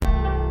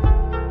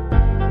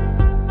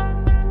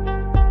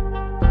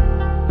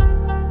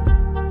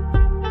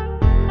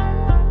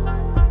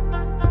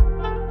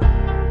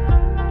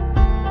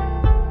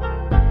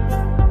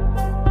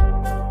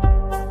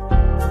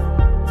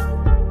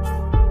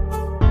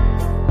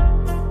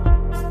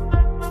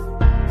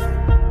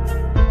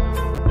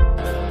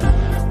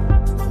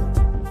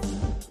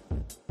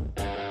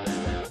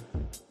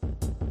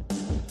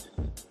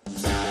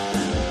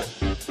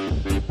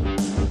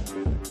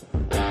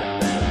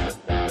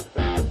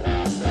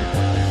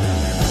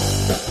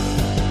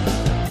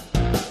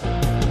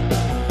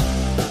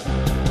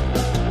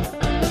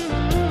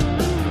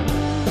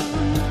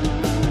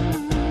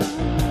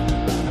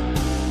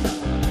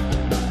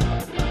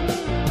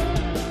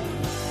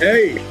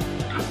Hey,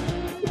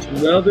 it's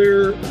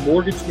another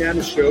Mortgage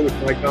Madness show with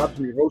Mike Hobbs.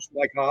 I'm your host,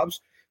 Mike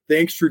Hobbs.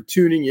 Thanks for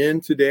tuning in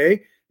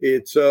today.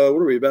 It's what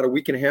are we, about a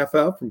week and a half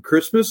out from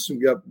Christmas. We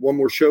got one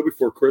more show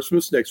before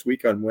Christmas next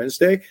week on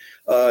Wednesday.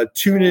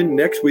 Tune in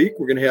next week.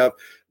 We're going to have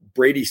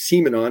Brady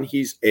Seaman on.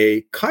 He's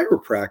a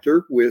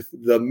chiropractor with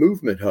the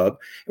Movement Hub.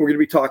 And we're going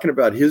to be talking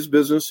about his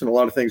business and a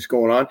lot of things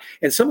going on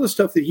and some of the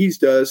stuff that he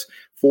does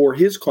for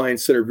his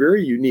clients that are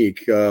very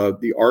unique.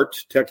 The art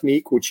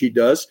technique, which he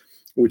does,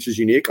 which is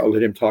unique. I'll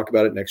let him talk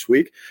about it next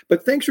week.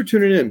 But thanks for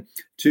tuning in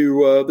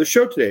to the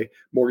show today,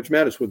 Mortgage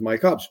Madness with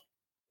Mike Hobbs,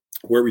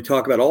 where we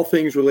talk about all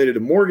things related to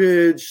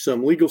mortgage,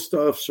 some legal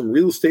stuff, some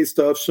real estate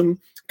stuff, some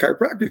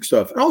chiropractic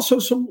stuff, and also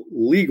some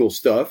legal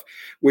stuff,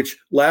 which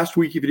last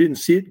week, if you didn't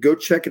see it, go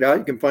check it out.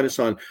 You can find us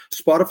on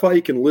Spotify.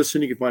 You can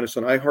listen. You can find us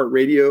on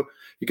iHeartRadio.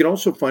 You can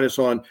also find us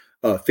on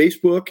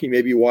Facebook. You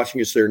may be watching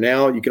us there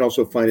now. You can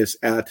also find us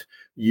at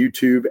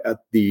YouTube at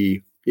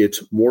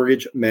it's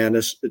Mortgage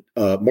Madness,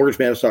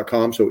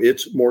 mortgagemadness.com. So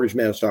it's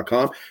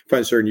mortgagemadness.com.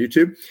 Find us there on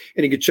YouTube.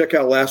 And you can check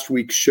out last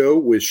week's show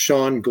with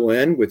Sean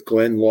Glenn, with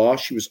Glenn Law.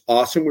 She was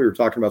awesome. We were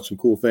talking about some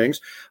cool things.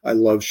 I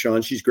love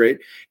Sean. She's great.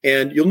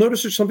 And you'll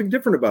notice there's something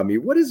different about me.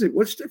 What is it?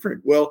 What's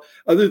different? Well,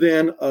 other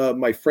than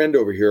my friend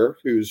over here,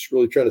 who's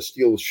really trying to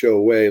steal the show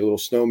away, a little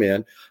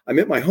snowman, I'm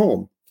at my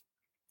home.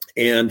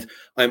 And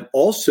I'm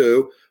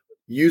also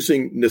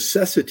using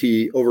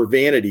necessity over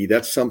vanity.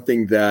 That's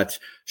something that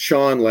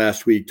Sean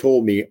last week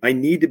told me. I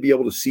need to be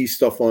able to see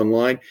stuff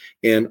online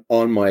and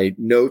on my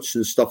notes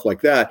and stuff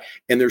like that.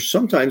 And there's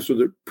sometimes where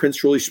the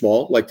print's really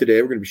small, like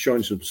today, we're going to be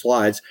showing some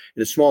slides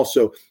and it's small.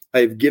 So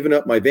I've given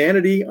up my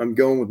vanity. I'm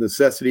going with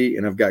necessity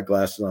and I've got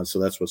glasses on. So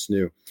that's what's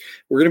new.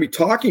 We're going to be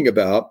talking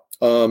about,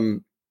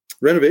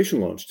 renovation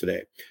loans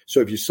today.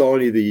 So if you saw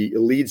any of the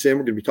leads in,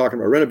 we're going to be talking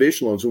about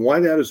renovation loans. And why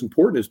that is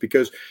important is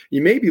because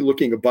you may be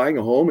looking at buying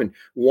a home and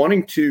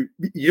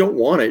you don't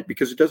want it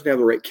because it doesn't have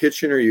the right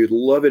kitchen, or you'd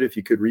love it if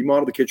you could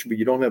remodel the kitchen, but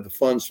you don't have the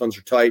funds are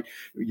tight,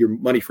 your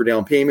money for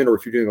down payment, or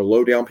if you're doing a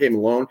low down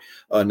payment loan,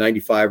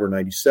 95 or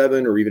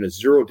 97, or even a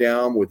zero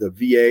down with a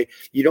VA,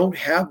 you don't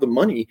have the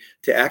money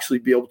to actually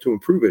be able to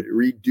improve it,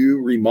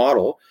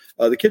 remodel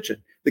the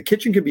kitchen. The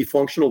kitchen can be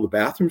functional. The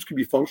bathrooms can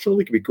be functional.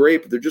 They can be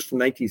great, but they're just from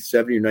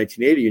 1970 or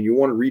 1980 and you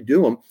want to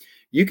redo them.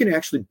 You can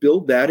actually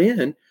build that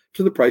in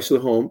to the price of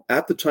the home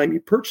at the time you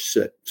purchase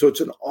it. So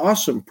it's an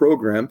awesome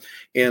program.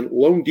 And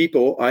Loan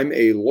Depot, I'm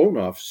a home loan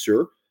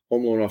officer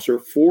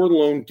for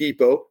Loan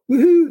Depot.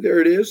 Woohoo, there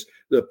it is.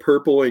 The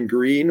purple and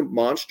green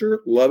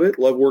monster. Love it.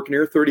 Love working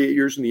here. 38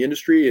 years in the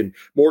industry and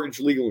mortgage,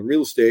 legal, and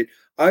real estate.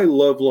 I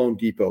love Loan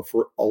Depot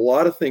for a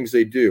lot of things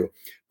they do.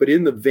 But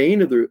in the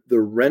vein of the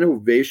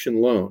renovation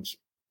loans,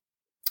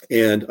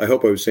 and I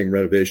hope I was saying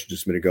renovation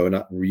just a minute ago,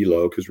 not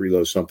relo, because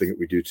relo is something that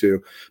we do too.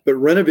 But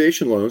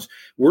renovation loans,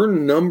 we're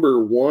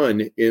number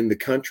one in the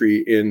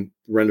country in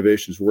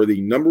renovations. We're the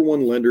number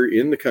one lender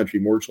in the country,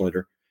 mortgage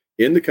lender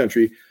in the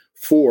country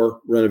for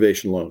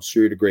renovation loans.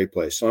 So you're at a great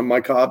place. So I'm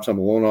Mike Hobbs. I'm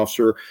a loan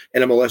officer.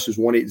 NMLS is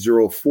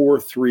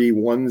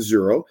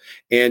 1804310.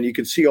 And you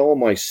can see all of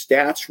my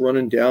stats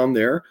running down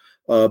there.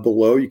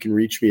 Below. You can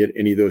reach me at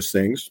any of those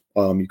things.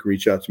 You can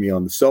reach out to me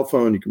on the cell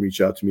phone. You can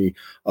reach out to me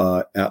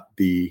at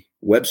the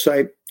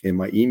website and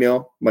my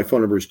email. My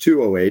phone number is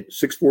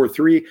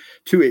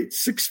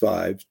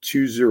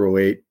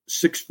 208-643-2865,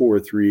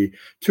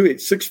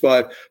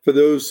 208-643-2865. For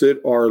those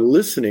that are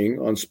listening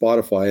on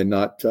Spotify and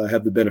not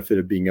have the benefit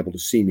of being able to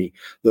see me.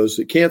 Those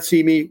that can't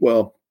see me,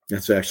 well,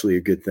 that's actually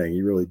a good thing.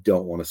 You really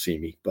don't want to see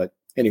me, but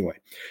anyway,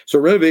 so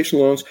renovation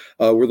loans,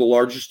 we're the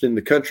largest in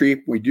the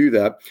country. We do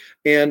that.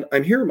 And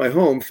I'm here at my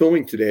home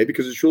filming today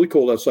because it's really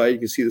cold outside. You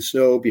can see the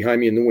snow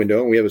behind me in the window.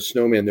 And we have a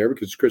snowman there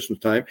because it's Christmas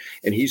time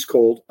and he's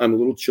cold. I'm a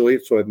little chilly,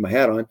 so I have my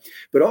hat on.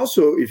 But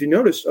also, if you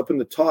notice up in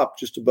the top,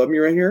 just above me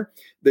right here,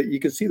 that you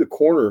can see the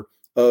corner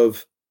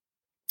of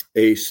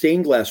a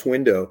stained glass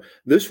window.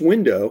 This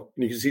window,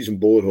 and you can see some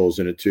bullet holes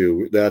in it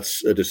too.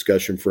 That's a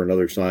discussion for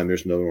another time.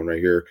 There's another one right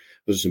here.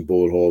 Those are some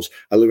bullet holes.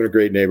 I live in a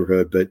great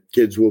neighborhood, but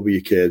kids will be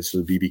kids.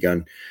 So the BB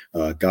gun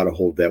got a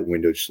hold of that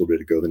window just a little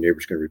bit ago. The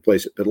neighbor's going to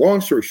replace it. But long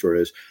story short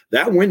is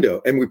that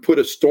window, and we put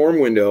a storm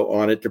window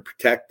on it to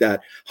protect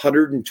that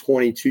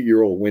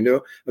 122-year-old window.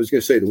 I was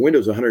going to say the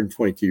window's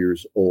 122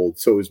 years old.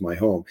 So is my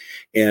home.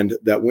 And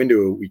that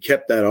window, we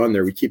kept that on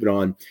there. We keep it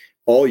on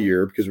all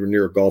year because we're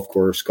near a golf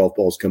course. Golf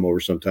balls come over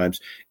sometimes.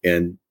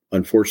 And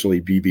unfortunately,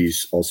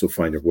 BBs also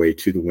find their way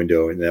to the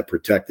window and that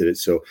protected it.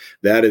 So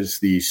that is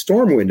the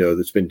storm window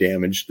that's been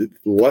damaged.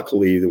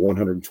 Luckily, the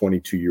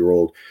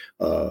 122-year-old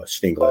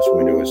stained glass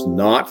window is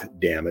not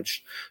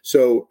damaged.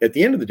 So at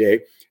the end of the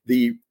day,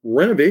 the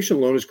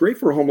renovation loan is great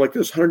for a home like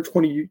this,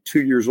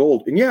 122 years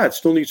old. And yeah, it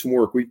still needs some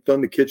work. We've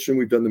done the kitchen.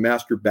 We've done the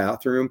master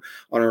bathroom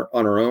on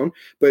our own.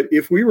 But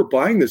if we were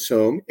buying this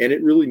home and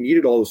it really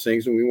needed all those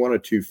things and we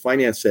wanted to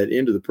finance that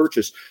into the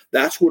purchase,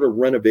 that's what a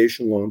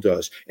renovation loan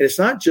does. And it's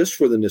not just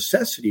for the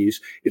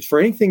necessities. It's for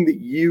anything that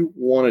you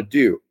want to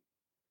do.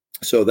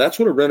 So that's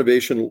what a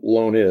renovation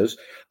loan is.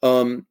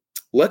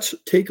 Let's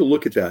take a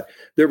look at that.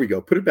 There we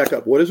go. Put it back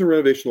up. What is a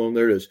renovation loan?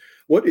 There it is.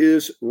 What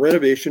is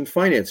renovation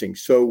financing?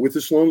 So with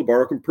this loan, the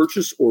borrower can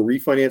purchase or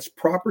refinance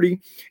property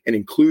and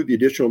include the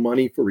additional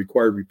money for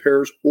required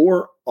repairs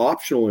or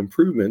optional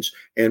improvements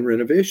and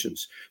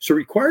renovations. So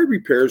required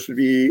repairs would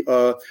be,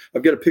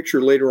 I've got a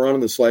picture later on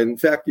in the slide. In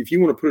fact, if you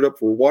want to put it up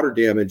for water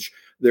damage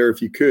there,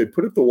 if you could,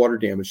 put up the water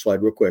damage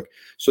slide real quick.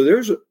 So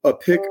there's a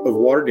pic of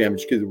water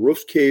damage because the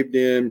roof's caved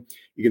in.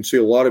 You can see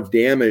a lot of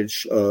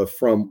damage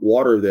from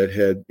water that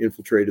had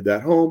infiltrated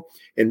that home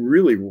and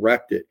really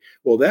wrecked it.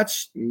 Well,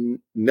 that's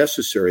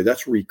necessary.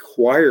 That's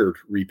required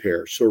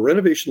repairs. So a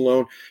renovation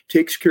loan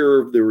takes care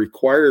of the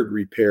required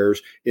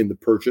repairs in the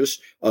purchase.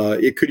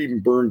 It could even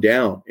burn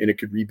down and it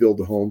could rebuild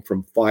the home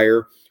from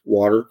fire,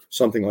 water,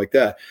 something like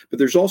that. But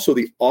there's also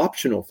the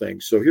optional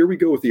things. So here we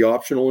go with the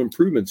optional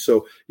improvements.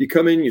 So you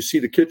come in, you see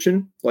the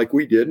kitchen like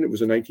we did, and it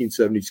was a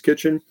 1970s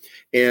kitchen.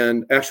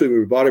 And actually, when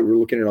we bought it, we were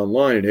looking at it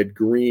online. It had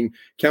green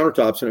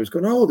countertops, and I was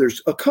going, oh,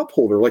 there's a cup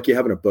holder like you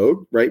have in a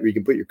boat, right, where you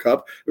can put your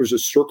cup. There was a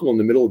circle in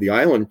the middle of the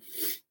island.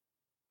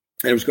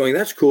 And I was going,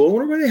 that's cool. I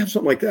wonder why they have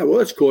something like that. Well,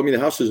 that's cool. I mean, the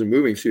house isn't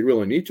moving, so you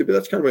really need to, but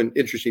that's kind of an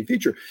interesting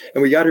feature.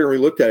 And we got here and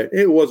we looked at it.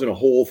 It wasn't a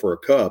hole for a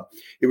cup.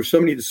 It was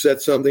somebody that set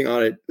something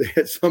on it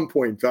at some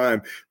point in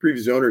time,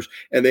 previous owners,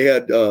 and they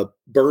had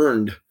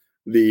burned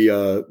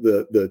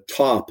the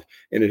top,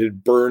 and it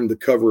had burned the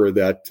cover of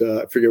that.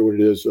 I forget what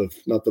it is, of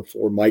not the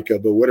Formica,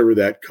 but whatever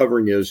that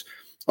covering is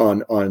on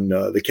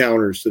the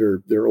counters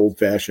they're old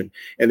fashioned,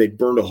 and they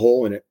burned a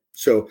hole in it.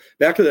 So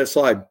back to that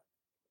slide.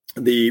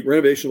 The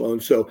renovation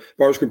loan. So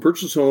borrowers can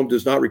purchase a home,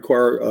 does not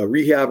require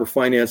rehab or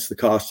finance the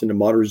cost into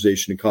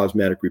modernization and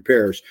cosmetic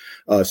repairs.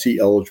 See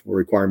eligible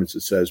requirements,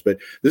 it says. But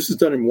this is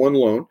done in one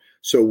loan.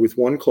 So with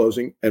one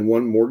closing and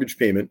one mortgage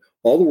payment,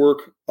 all the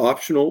work,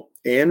 optional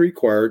and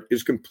required,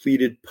 is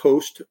completed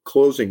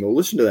post-closing. Now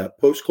listen to that,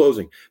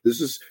 post-closing.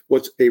 This is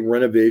what a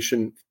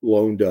renovation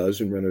loan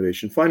does in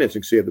renovation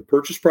financing. So you have the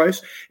purchase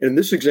price. And in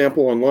this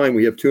example online,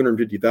 we have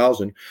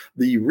 $250,000.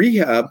 The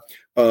rehab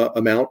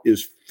amount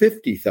is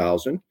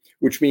 $50,000.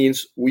 Which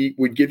means we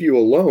would give you a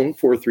loan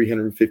for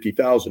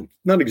 $350,000.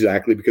 Not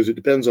exactly, because it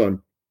depends on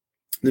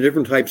the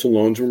different types of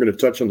loans. We're going to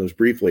touch on those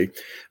briefly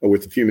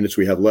with the few minutes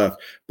we have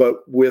left. But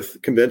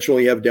with conventional,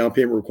 you have a down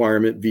payment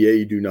requirement. VA,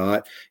 you do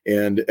not.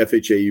 And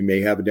FHA, you may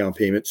have a down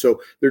payment.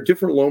 So there are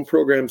different loan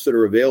programs that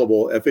are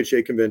available.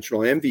 FHA,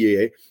 conventional, and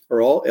VA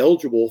are all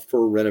eligible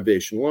for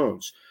renovation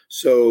loans.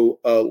 So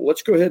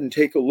let's go ahead and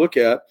take a look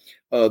at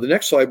the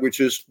next slide,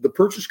 which is the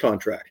purchase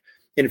contract.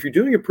 And if you're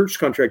doing a purchase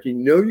contract, you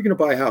know you're going to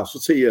buy a house.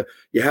 Let's say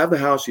you have the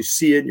house, you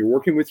see it, and you're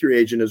working with your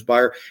agent as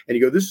buyer, and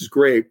you go, this is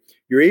great.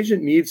 Your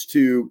agent needs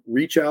to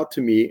reach out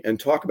to me and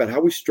talk about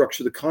how we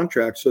structure the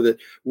contract so that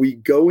we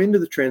go into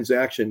the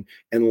transaction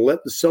and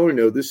let the seller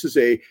know this is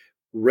a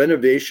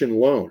renovation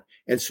loan.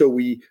 And so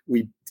we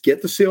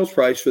get the sales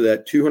price for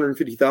that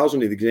 $250,000 in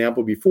the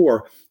example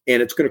before,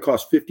 and it's going to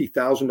cost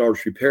 $50,000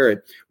 to repair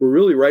it. We're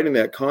really writing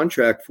that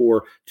contract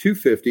for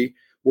 $250,000.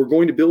 We're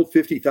going to build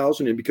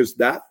 $50,000 in because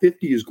that $50,000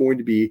 is going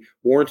to be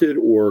warranted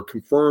or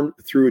confirmed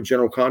through a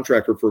general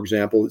contractor, for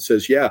example, that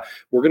says, yeah,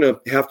 we're going to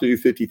have to do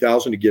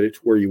 $50,000 to get it to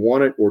where you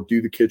want it, or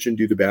do the kitchen,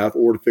 do the bath,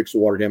 or to fix the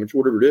water damage,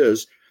 whatever it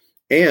is.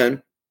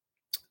 And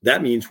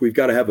that means we've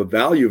got to have a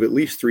value of at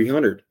least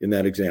 $300,000 in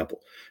that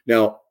example.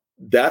 Now,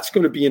 that's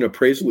going to be an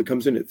appraisal that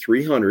comes in at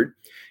 $300,000.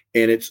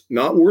 And it's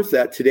not worth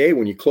that today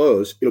when you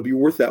close. It'll be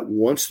worth that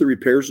once the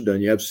repairs are done.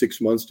 You have 6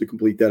 months to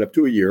complete that, up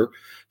to a year,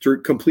 to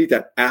complete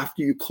that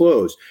after you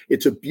close.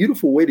 It's a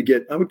beautiful way to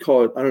get, I would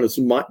call it, I don't know,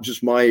 it's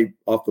just my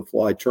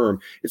off-the-fly term.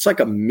 It's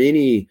like a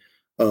mini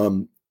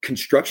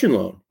construction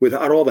loan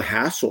without all the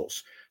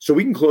hassles. So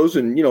we can close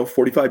in,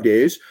 45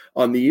 days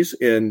on these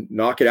and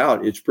knock it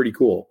out. It's pretty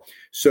cool.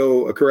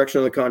 So a correction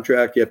on the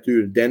contract, you have to do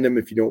an addendum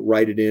if you don't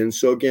write it in.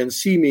 So again,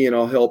 see me and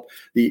I'll help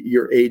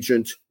your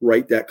agent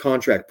write that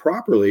contract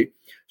properly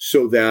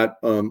so that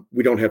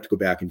we don't have to go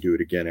back and do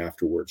it again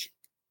afterwards.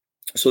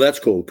 So that's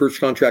cool. The purchase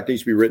contract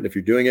needs to be written if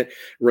you're doing it.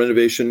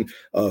 Renovation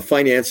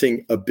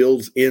financing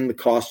builds in the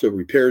cost of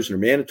repairs and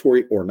are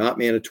mandatory or not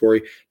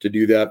mandatory to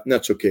do that. And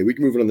that's okay. We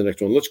can move on to the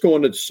next one. Let's go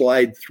on to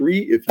slide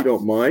 3, if you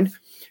don't mind.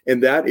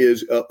 And that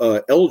is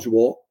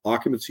eligible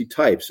occupancy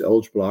types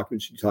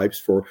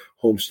for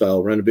home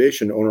style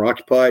renovation. Owner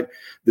occupied,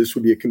 this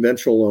would be a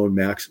conventional loan.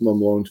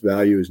 Maximum loan to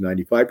value is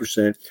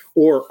 95%,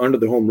 or under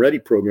the Home Ready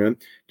program,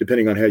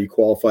 depending on how you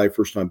qualify,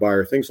 first time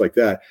buyer, things like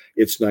that,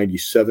 it's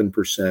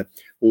 97%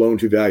 loan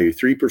to value,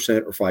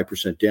 3% or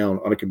 5% down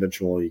on a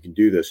conventional loan. You can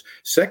do this.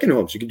 Second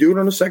homes, you can do it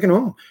on a second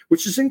home,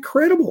 which is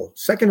incredible.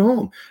 Second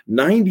home,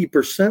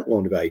 90%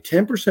 loan to value,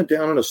 10%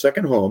 down on a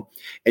second home,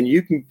 and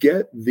you can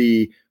get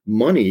the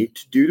money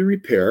to do the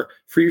repair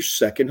for your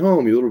second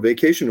home, your little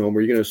vacation home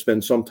where you're going to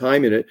spend some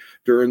time in it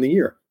during the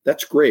year.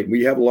 That's great.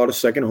 We have a lot of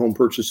second home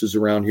purchases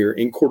around here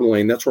in Coeur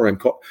d'Alene. That's where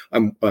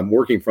I'm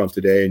working from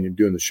today, and you're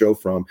doing the show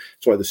from.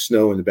 That's why the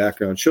snow in the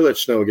background. Show that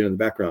snow again in the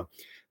background.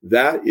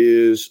 That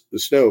is the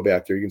snow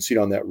back there. You can see it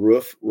on that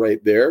roof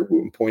right there.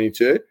 I'm pointing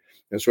to it.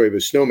 That's why we have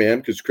a snowman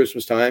because it's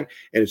Christmas time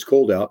and it's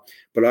cold out.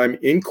 But I'm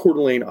in Coeur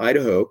d'Alene,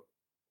 Idaho.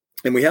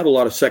 And we have a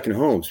lot of second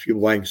homes,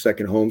 people buying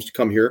second homes to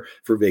come here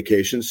for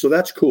vacations. So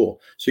that's cool.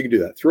 So you can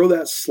do that. Throw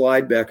that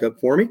slide back up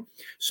for me.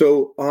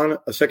 So on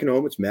a second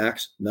home, it's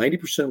max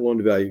 90% loan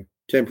to value,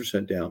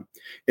 10% down.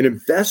 An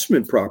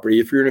investment property,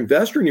 if you're an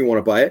investor and you want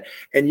to buy it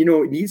and you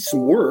know it needs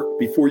some work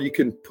before you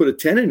can put a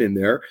tenant in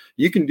there,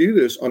 you can do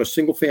this on a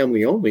single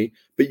family only,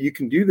 but you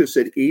can do this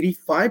at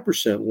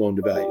 85% loan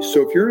to value.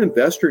 So if you're an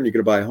investor and you're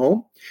going to buy a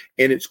home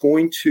and it's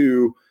going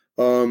to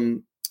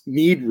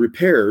need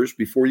repairs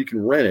before you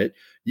can rent it,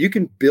 you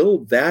can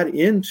build that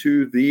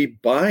into the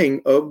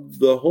buying of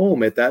the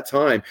home at that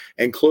time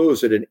and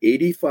close at an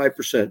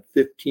 85%,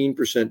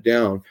 15%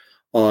 down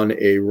on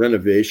a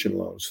renovation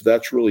loan. So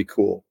that's really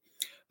cool.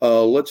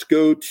 Let's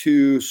go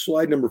to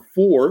slide number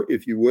 4,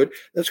 if you would.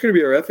 That's going to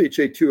be our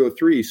FHA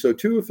 203. So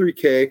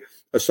 203K,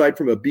 aside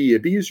from a B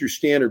is your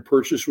standard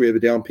purchase. We have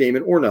a down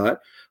payment or not,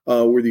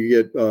 whether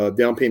you get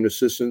down payment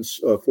assistance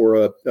for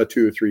a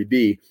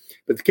 203B.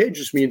 But the K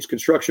just means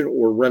construction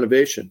or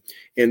renovation.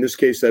 In this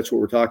case, that's what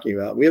we're talking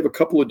about. We have a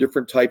couple of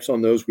different types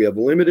on those. We have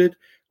limited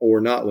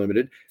or not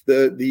limited.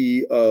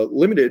 The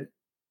limited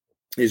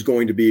is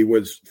going to be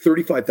was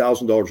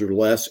 $35,000 or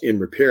less in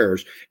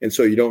repairs. And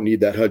so you don't need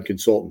that HUD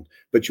consultant,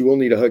 but you will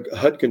need a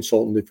HUD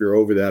consultant if you're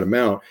over that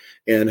amount.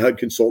 And HUD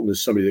consultant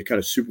is somebody that kind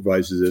of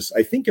supervises this.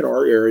 I think in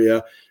our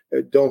area,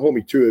 don't hold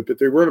me to it, but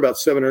they run about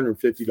 $750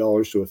 to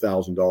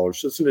 $1,000.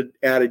 So it's an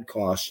added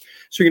cost.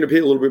 So you're going to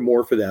pay a little bit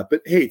more for that.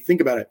 But hey, think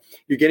about it.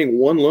 You're getting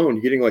one loan.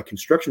 You're getting like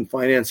construction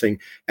financing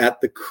at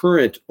the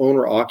current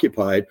owner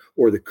occupied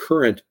or the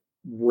current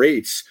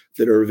rates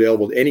that are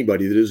available to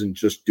anybody that isn't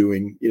just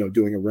doing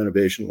a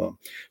renovation loan.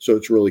 So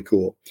it's really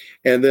cool.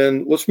 And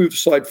then let's move to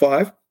slide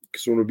 5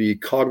 because we want to be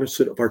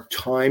cognizant of our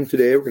time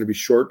today. We're going to be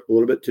short a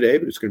little bit today,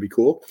 but it's going to be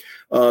cool.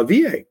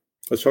 VA.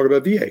 Let's talk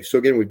about VA. So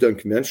again, we've done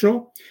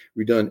conventional,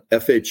 we've done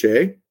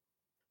FHA,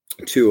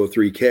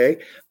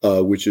 203K,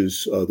 which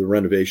is the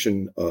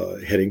renovation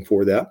heading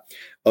for that.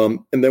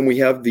 And then we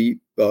have the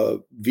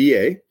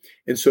VA.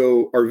 And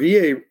so our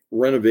VA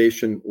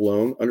renovation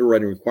loan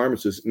underwriting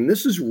requirements is, and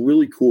this is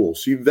really cool.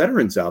 So you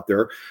veterans out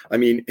there, I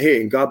mean,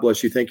 hey, and God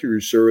bless you. Thank you for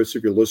your service.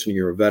 If you're listening,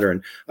 you're a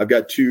veteran. I've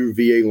got 2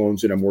 VA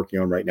loans that I'm working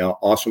on right now.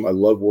 Awesome. I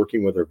love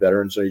working with our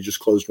veterans. I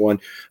just closed one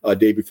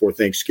day before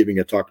Thanksgiving.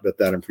 I talked about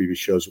that in previous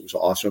shows. It was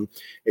awesome.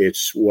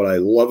 It's what I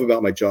love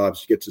about my job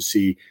is to get to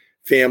see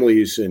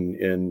families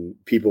and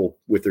people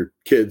with their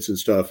kids and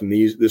stuff. And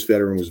this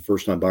veteran was a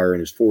first-time buyer in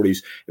his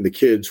 40s, and the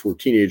kids were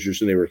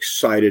teenagers, and they were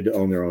excited to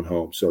own their own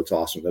home. So it's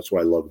awesome. That's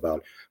what I love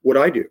about what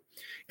I do.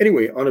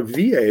 Anyway, on a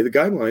VA, the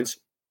guidelines,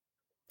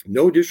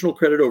 no additional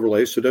credit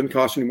overlays, so it doesn't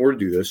cost any more to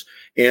do this.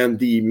 And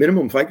the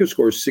minimum FICO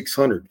score is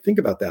 600. Think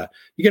about that.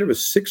 You can have a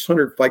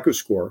 600 FICO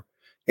score,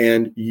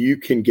 and you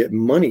can get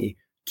money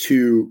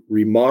to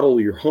remodel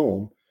your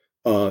home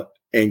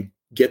and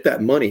get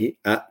that money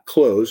at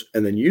close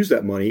and then use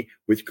that money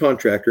with your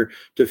contractor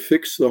to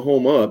fix the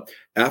home up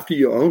after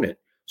you own it.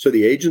 So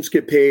the agents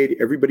get paid,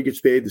 everybody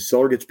gets paid, the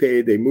seller gets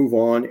paid, they move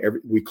on,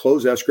 we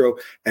close escrow,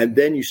 and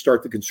then you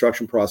start the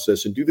construction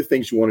process and do the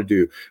things you want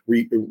to do.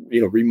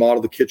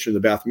 Remodel the kitchen and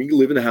the bathroom. You can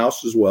live in the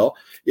house as well.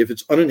 If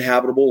it's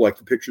uninhabitable, like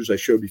the pictures I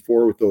showed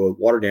before with the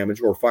water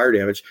damage or fire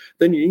damage,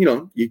 then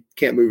you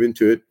can't move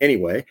into it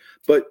anyway,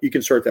 but you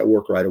can start that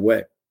work right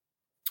away.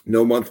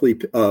 No monthly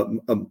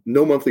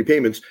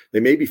payments.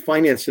 They may be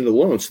financed into the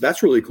loan. So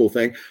that's a really cool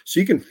thing. So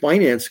you can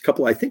finance a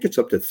couple, I think it's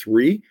up to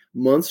 3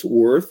 months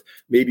worth,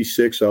 maybe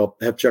 6. I'll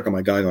have to check on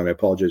my guideline. I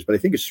apologize, but I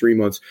think it's 3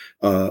 months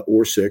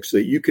or 6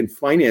 that you can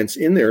finance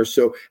in there.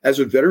 So as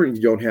a veteran,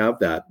 you don't have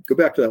that. Go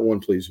back to that one,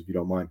 please, if you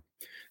don't mind.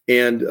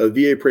 And a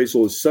VA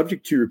appraisal is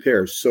subject to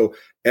repairs. So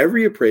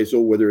every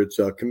appraisal, whether it's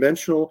a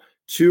conventional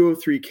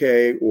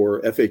 203K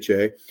or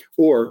FHA,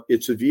 or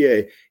it's a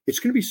VA, it's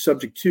going to be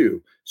subject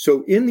to.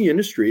 So in the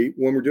industry,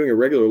 when we're doing a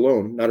regular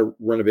loan, not a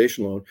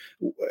renovation loan,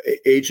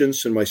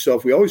 agents and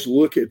myself, we always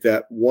look at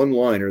that one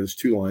line, or there's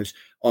 2 lines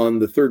on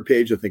the 3rd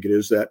page, I think it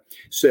is, that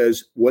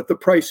says what the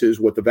price is,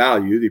 what the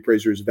value, the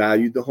appraiser has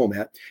valued the home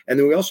at. And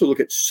then we also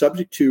look at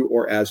subject to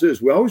or as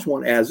is. We always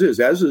want as is.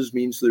 As is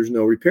means there's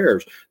no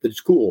repairs, that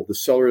it's cool. The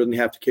seller doesn't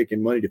have to kick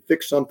in money to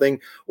fix something,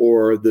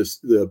 or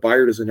the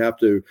buyer doesn't have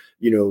to,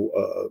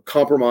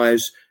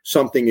 compromise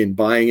something in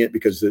buying it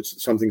because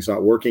something's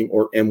not working,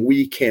 and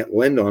we can't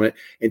lend on it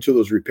until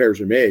those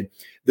repairs are made.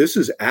 This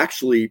is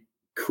actually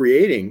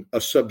creating a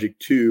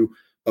subject to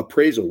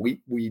appraisal.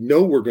 We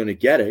know we're going to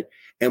get it,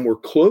 and we're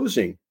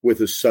closing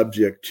with a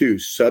subject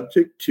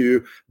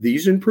to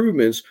these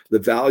improvements. The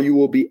value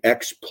will be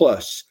X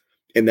plus,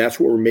 and that's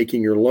what we're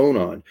making your loan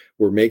on.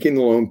 We're making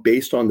the loan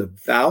based on the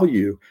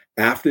value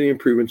after the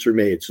improvements are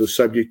made. So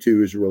subject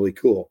to is really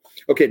cool.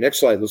 Okay, next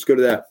slide. Let's go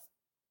to that.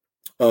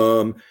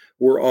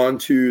 We're on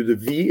to the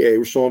VA.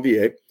 We're still on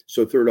VA.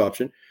 So 3rd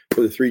option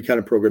for the 3 kind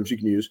of programs you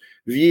can use.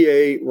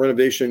 VA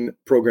renovation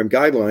program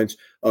guidelines.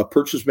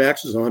 Purchase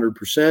max is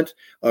 100%.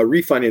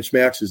 Refinance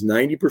max is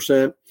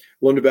 90%.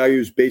 Loan to value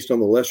is based on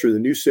the lesser of the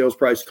new sales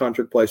price,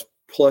 contract price,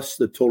 plus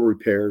the total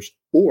repairs,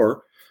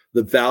 or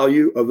the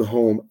value of the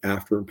home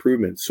after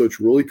improvements. So it's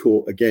really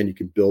cool. Again, you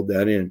can build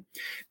that in.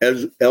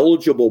 As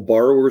eligible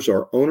borrowers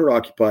are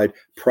owner-occupied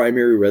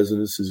primary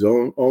residences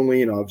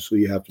only, and obviously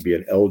you have to be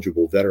an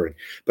eligible veteran.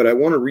 But I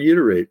want to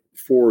reiterate,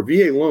 for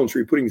VA loans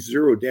where you're putting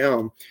zero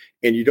down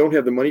and you don't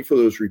have the money for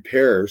those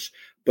repairs,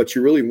 but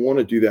you really want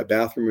to do that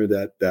bathroom or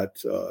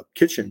that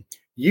kitchen,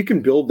 you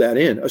can build that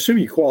in.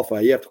 Assuming you qualify,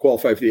 you have to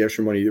qualify for the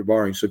extra money you're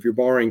borrowing. So if you're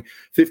borrowing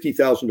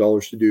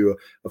 $50,000 to do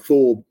a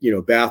full,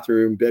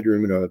 bathroom,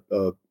 bedroom, and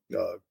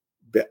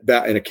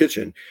a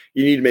kitchen,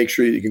 you need to make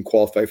sure that you can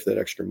qualify for that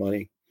extra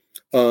money.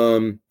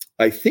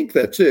 I think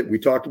that's it. We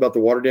talked about the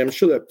water damage.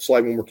 Show that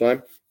slide one more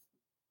time.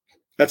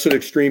 That's an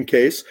extreme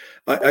case.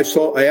 I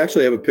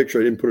actually have a picture.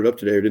 I didn't put it up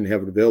today. I didn't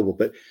have it available,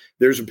 but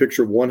there's a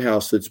picture of one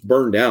house that's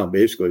burned down.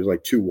 Basically, there's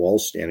like two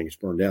walls standing. It's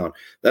burned down.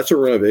 That's a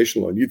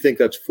renovation loan. You'd think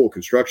that's full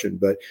construction,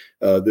 but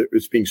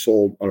it's being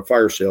sold on a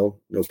fire sale,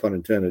 no pun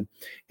intended.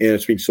 And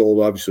it's being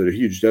sold obviously at a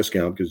huge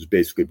discount because it's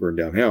basically a burned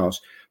down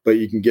house, but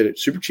you can get it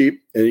super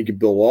cheap and you can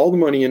build all the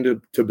money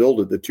to build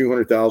it, the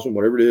 $200,000,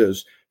 whatever it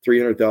is,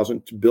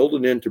 $300,000 to build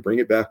it in, to bring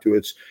it back to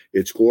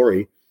its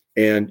glory.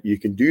 And you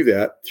can do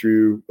that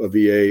through a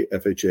VA,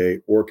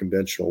 FHA, or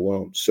conventional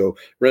loans. So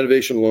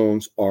renovation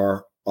loans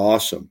are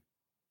awesome.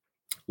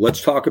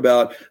 Let's talk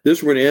about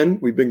this one in.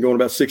 We've been going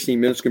about 16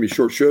 minutes. It's going to be a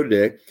short show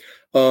today.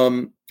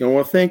 I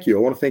want to thank you.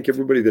 I want to thank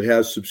everybody that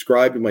has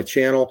subscribed to my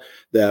channel,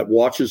 that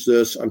watches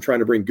this. I'm trying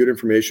to bring good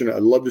information.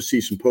 I'd love to see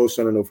some posts.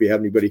 I don't know if we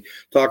have anybody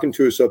talking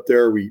to us up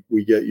there. We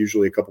get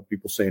usually a couple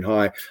people saying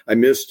hi. I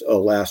missed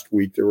last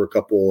week. There were a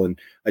couple, and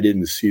I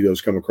didn't see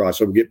those come across.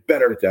 I'll get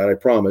better at that, I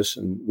promise.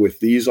 And with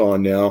these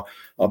on now,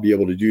 I'll be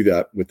able to do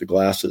that with the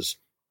glasses.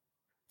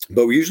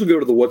 But we usually go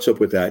to the what's up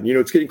with that. And,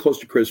 it's getting close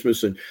to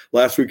Christmas. And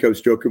last week I was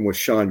joking with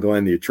Sean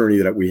Glenn, the attorney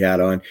that we had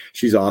on.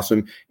 She's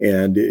awesome.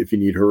 And if you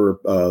need her,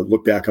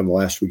 look back on the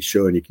last week's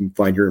show and you can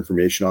find her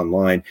information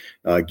online.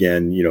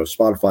 Again,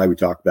 Spotify, we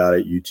talked about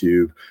it,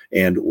 YouTube,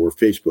 and or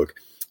Facebook.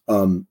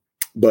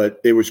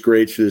 But it was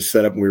great to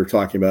set up. And we were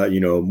talking about,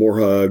 more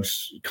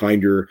hugs,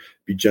 kinder,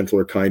 be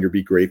gentler, kinder,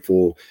 be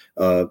grateful,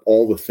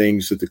 all the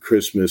things that the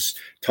Christmas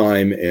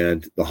time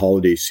and the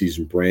holiday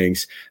season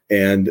brings.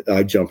 And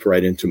I jumped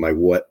right into my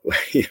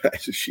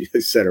she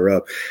set her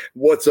up.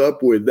 What's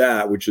up with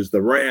that, which is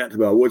the rant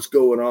about what's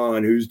going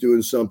on, who's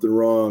doing something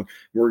wrong.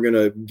 We're going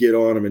to get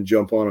on them and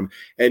jump on them.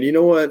 And you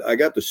know what? I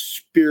got the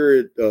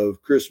spirit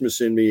of Christmas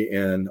in me.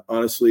 And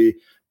honestly,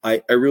 I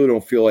really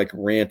don't feel like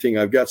ranting.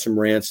 I've got some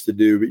rants to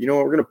do, but you know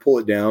what? We're going to pull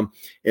it down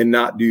and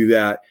not do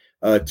that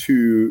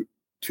until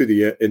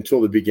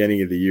the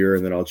beginning of the year,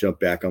 and then I'll jump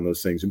back on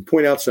those things and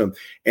point out some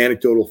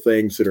anecdotal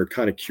things that are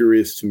kind of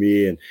curious to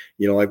me. And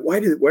like why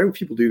do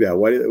people do that?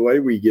 Why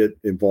do we get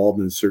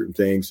involved in certain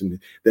things and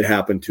that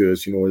happen to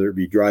us? Whether it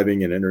be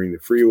driving and entering the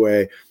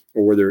freeway,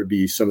 or whether it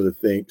be some of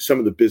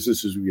the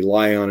businesses we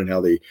rely on and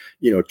how they,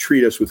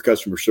 treat us with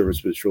customer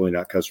service, but it's really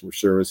not customer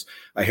service.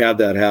 I had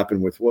that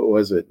happen with, what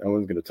was it? I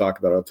wasn't going to talk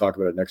about it. I'll talk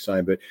about it next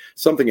time, but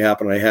something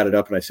happened. I had it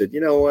up and I said, you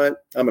know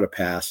what? I'm going to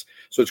pass.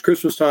 So it's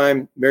Christmas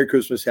time. Merry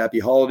Christmas. Happy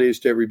holidays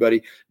to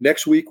everybody.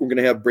 Next week, we're going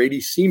to have Brady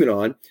Seaman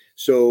on.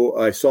 So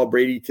I saw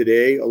Brady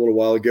today a little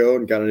while ago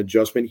and got an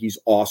adjustment. He's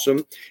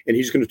awesome. And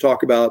he's going to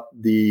talk about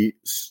the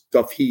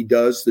stuff he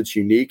does that's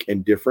unique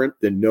and different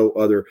than no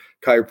other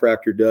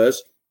chiropractor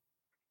does.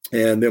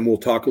 And then we'll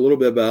talk a little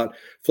bit about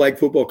flag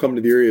football coming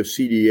to the area of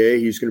CDA.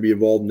 He's going to be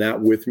involved in that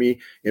with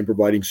me and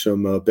providing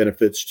some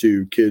benefits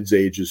to kids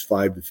ages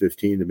 5 to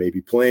 15 that may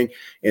be playing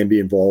and be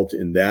involved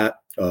in that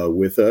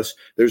with us.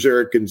 There's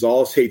Eric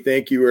Gonzalez. Hey,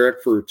 thank you,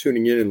 Eric, for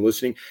tuning in and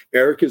listening.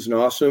 Eric is an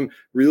awesome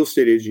real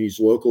estate agent. He's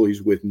local.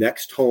 He's with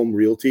Next Home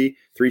Realty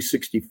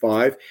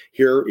 365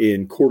 here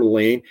in Coeur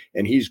d'Alene,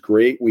 and he's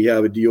great. We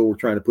have a deal we're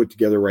trying to put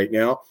together right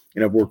now,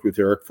 and I've worked with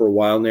Eric for a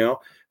while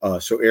now.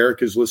 So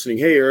Eric is listening.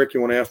 Hey, Eric, you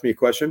want to ask me a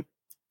question?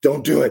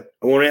 Don't do it.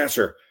 I won't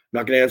answer. I'm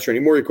not going to answer any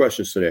more of your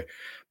questions today.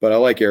 But I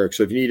like Eric.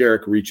 So if you need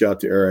Eric, reach out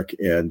to Eric,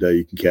 and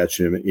you can catch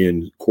him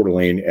in Coeur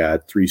d'Alene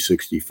at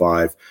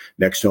 365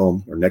 Next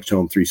Home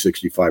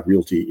 365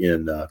 Realty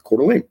in Coeur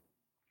d'Alene.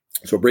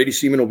 So Brady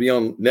Seaman will be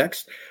on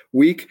next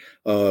week.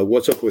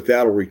 What's up with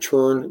that? Will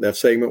return. That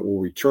segment will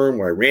return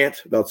where I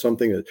rant about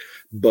something that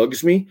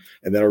bugs me,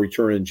 and that'll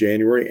return in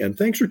January. And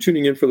thanks for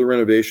tuning in for the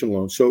renovation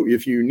loan. So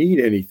if you need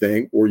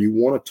anything, or you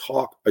want to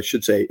talk, I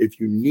should say, if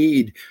you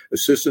need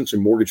assistance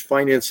in mortgage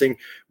financing,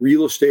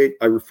 real estate,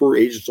 I refer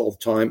agents all the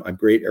time. I'm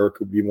great. Eric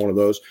would be one of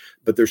those.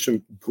 But there's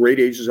some great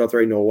agents out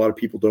there. I know a lot of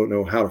people don't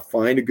know how to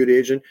find a good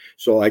agent,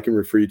 so I can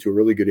refer you to a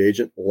really good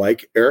agent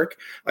like Eric.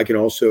 I can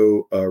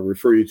also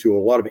refer you to a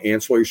lot of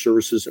ancillary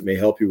services that may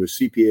help you with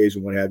CPAs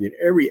and what have you in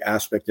every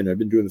aspect. And I've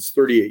been doing this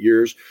 38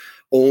 years,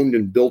 owned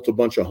and built a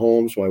bunch of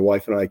homes. My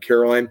wife and I,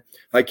 Caroline.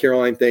 Hi,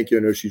 Caroline. Thank you.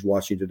 I know she's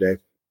watching today.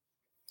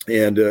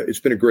 And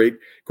it's been a great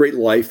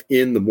life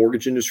in the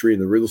mortgage industry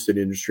and the real estate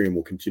industry, and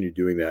we'll continue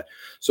doing that.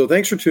 So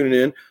thanks for tuning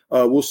in.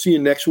 We'll see you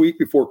next week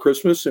before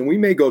Christmas, and we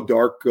may go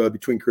dark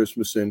between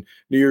Christmas and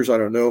New Year's. I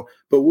don't know,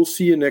 but we'll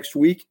see you next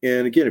week.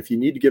 And again, if you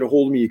need to get a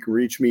hold of me, you can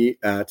reach me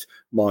at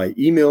my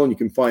email, and you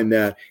can find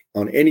that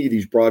on any of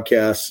these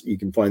broadcasts. You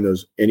can find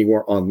those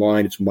anywhere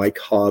online. It's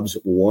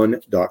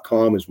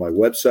MikeHobbs1.com is my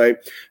website.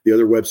 The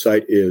other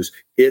website is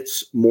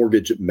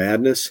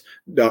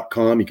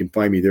itsmortgagemadness.com. You can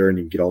find me there, and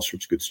you can get all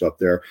sorts of good stuff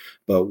there.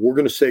 But we're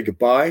going to say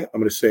goodbye.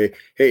 I'm going to say,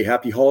 hey,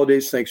 happy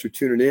holidays. Thanks for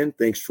tuning in.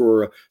 Thanks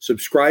for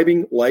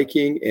subscribing,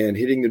 liking, and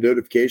hitting the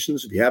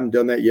notifications. If you haven't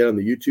done that yet on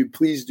the YouTube,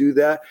 please do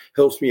that.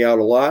 Helps me out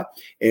a lot.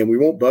 And we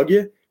won't bug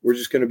you. We're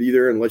just going to be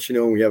there and let you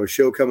know when we have a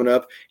show coming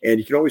up. And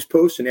you can always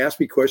post and ask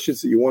me questions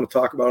that you want to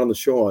talk about on the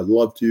show. I'd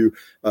love to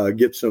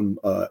get some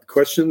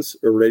questions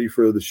ready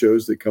for the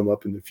shows that come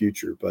up in the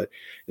future. But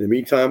in the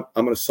meantime,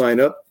 I'm going to sign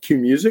up, cue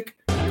music,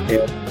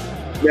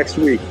 and next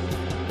week.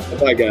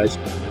 Bye, guys.